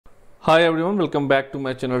Hi everyone, welcome back to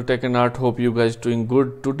my channel Tech and Art. Hope you guys doing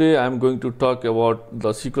good. Today I'm going to talk about the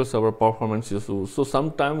SQL Server performance issues. So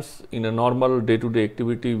sometimes in a normal day-to-day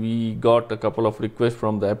activity we got a couple of requests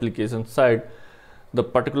from the application side. The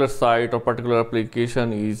particular site or particular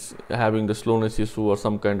application is having the slowness issue or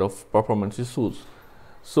some kind of performance issues.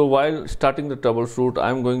 So while starting the troubleshoot,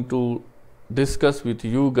 I'm going to discuss with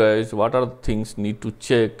you guys what are the things need to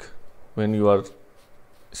check when you are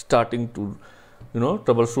starting to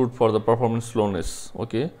troubleshoot for the performance slowness.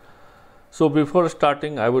 Okay, so before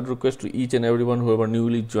starting, I would request to each and everyone whoever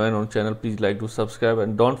newly joined on channel, please like to subscribe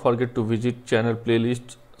and don't forget to visit channel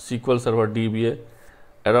playlist SQL Server DBA.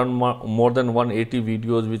 Around more than 180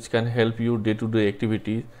 videos which can help you day-to-day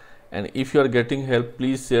activities, and if you are getting help,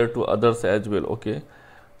 please share to others as well. Okay,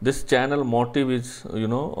 this channel motive is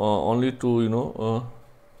only to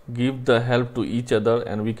give the help to each other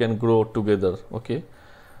and we can grow together. Okay,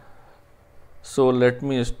 so let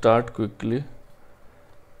me start quickly.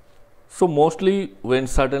 So mostly when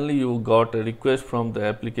suddenly you got a request from the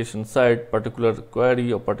application side, particular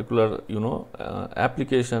query or particular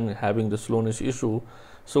application having the slowness issue,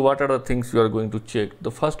 so what are the things you are going to check?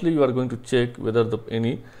 The firstly, you are going to check whether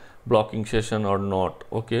any blocking session or not.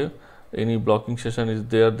 Okay, any blocking session is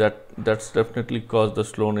there, that's definitely caused the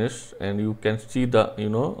slowness, and you can see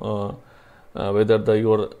the whether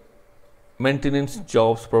your maintenance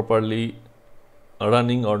jobs properly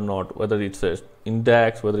running or not, whether it's a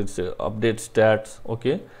index, whether it's a update stats.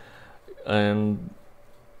 Okay, and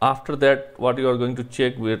after that what you are going to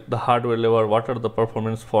check with the hardware level, what are the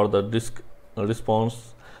performance for the disk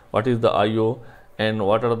response, what is the IO, and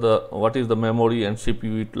what is the memory and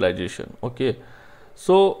CPU utilization. Okay,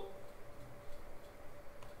 so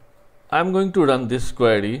I'm going to run this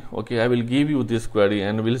query. Okay, I will give you this query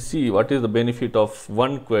and we'll see what is the benefit of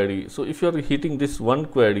one query. So if you are hitting this one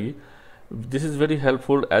query, this is very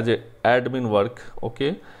helpful as a admin work.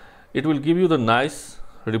 Okay, it will give you the nice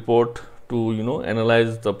report to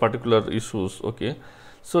analyze the particular issues. Okay,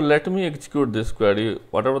 so let me execute this query,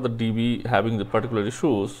 whatever the DB having the particular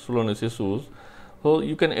issues, slowness issues. So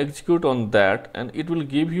you can execute on that and it will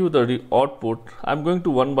give you the output. I'm going to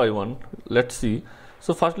one by one, let's see.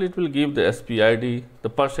 So firstly it will give the SPID, the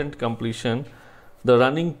percent completion, the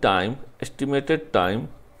running time, estimated time,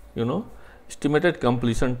 estimated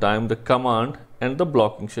completion time, the command, and the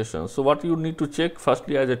blocking session. So what you need to check,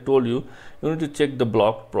 firstly, as I told you, you need to check the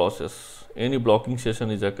block process. Any blocking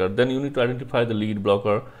session is occurred, then you need to identify the lead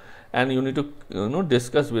blocker, and you need to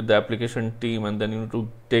discuss with the application team, and then you need to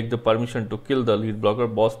take the permission to kill the lead blocker.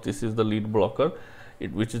 Boss, this is the lead blocker,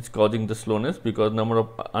 which is causing the slowness because number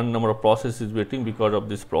of process is waiting because of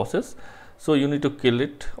this process. So you need to kill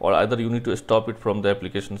it, or either you need to stop it from the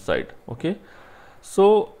application side. Okay,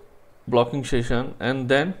 so blocking session, and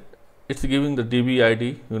then it's giving the DB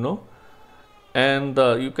ID, and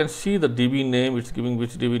you can see the DB name, it's giving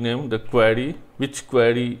which DB name, the query, which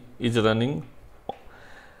query is running,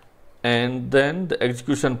 and then the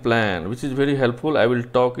execution plan, which is very helpful. I will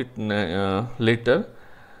talk it later.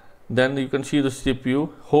 Then you can see the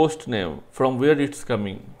CPU host name, from where it's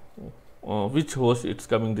coming, which host it's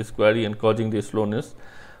coming this query and causing the slowness,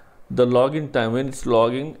 the login time, when it's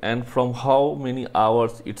logging, and from how many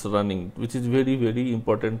hours it's running, which is very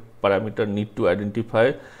important parameter need to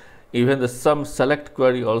identify. Even the some select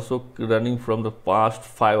query also running from the past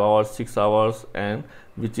 5 hours, 6 hours, and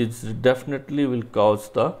which is definitely will cause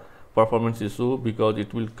the performance issue because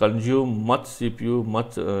it will consume much CPU,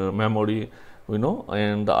 much memory,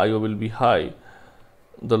 and the IO will be high.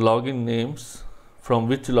 The login names, from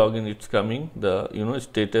which login it's coming, the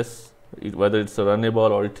status, whether it's a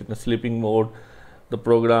runnable or it's in a sleeping mode, the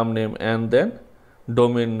program name, and then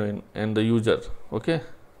domain name and the user. Okay,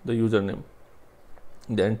 the username,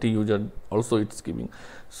 the anti user also it's giving.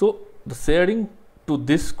 So the sharing to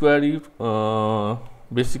this query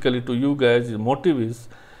basically to you guys, motive is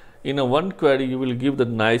in a one query you will give the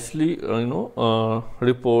nicely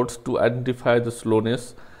reports to identify the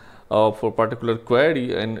slowness for particular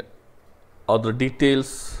query and other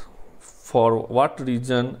details for what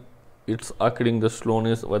reason it's occurring the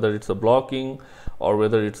slowness, whether it's a blocking or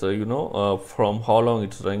whether it's a from how long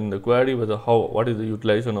it's running the query, what is the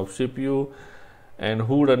utilization of CPU and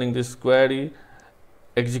who running this query.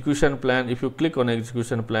 Execution plan, if you click on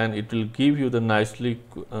execution plan, it will give you the nicely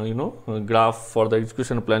graph for the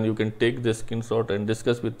execution plan. You can take the screenshot and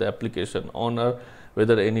discuss with the application owner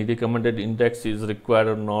whether any recommended index is required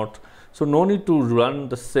or not. So no need to run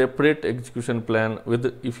the separate execution plan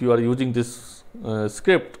if you are using this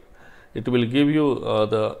script. It will give you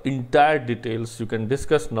the entire details. You can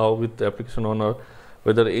discuss now with the application owner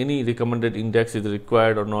whether any recommended index is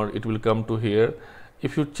required or not. It will come to here,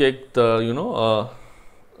 if you check the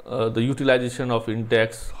the utilization of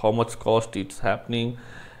index, how much cost it's happening,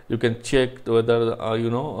 you can check whether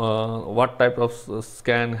what type of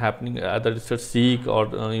scan happening, either it's a seek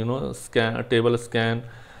or scan, table scan.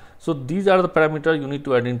 So these are the parameters you need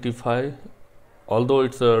to identify. Although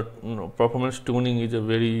it's a performance tuning is a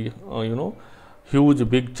very huge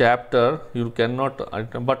big chapter, you cannot,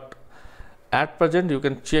 but at present you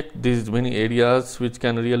can check these many areas which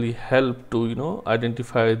can really help to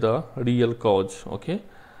identify the real cause. Okay,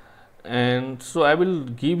 and so I will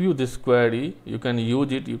give you this query, you can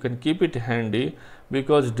use it, you can keep it handy,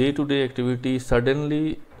 because day-to-day activity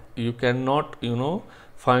suddenly you cannot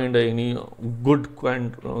find any good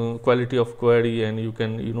quality of query, and you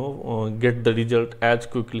can get the result as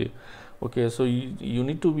quickly. Okay, so you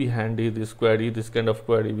need to be handy this query, this kind of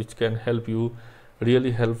query which can help you,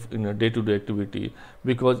 really help in a day-to-day activity,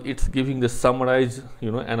 because it's giving the summarized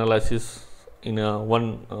analysis in a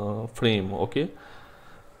one frame. Okay,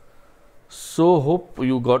 so hope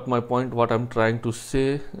you got my point, what I'm trying to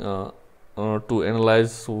say, to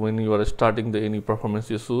analyze when you are starting any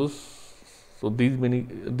performance issues. So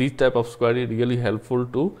these type of query really helpful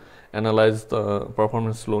to analyze the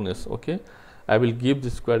performance slowness. Okay, I will give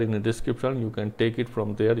this query in the description, you can take it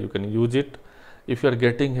from there, you can use it. If you are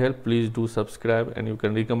getting help, please do subscribe, and you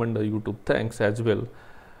can recommend the YouTube. Thanks as well.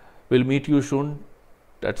 We'll meet you soon.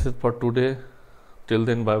 That's it for today. Till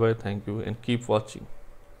then, bye bye, thank you, and keep watching.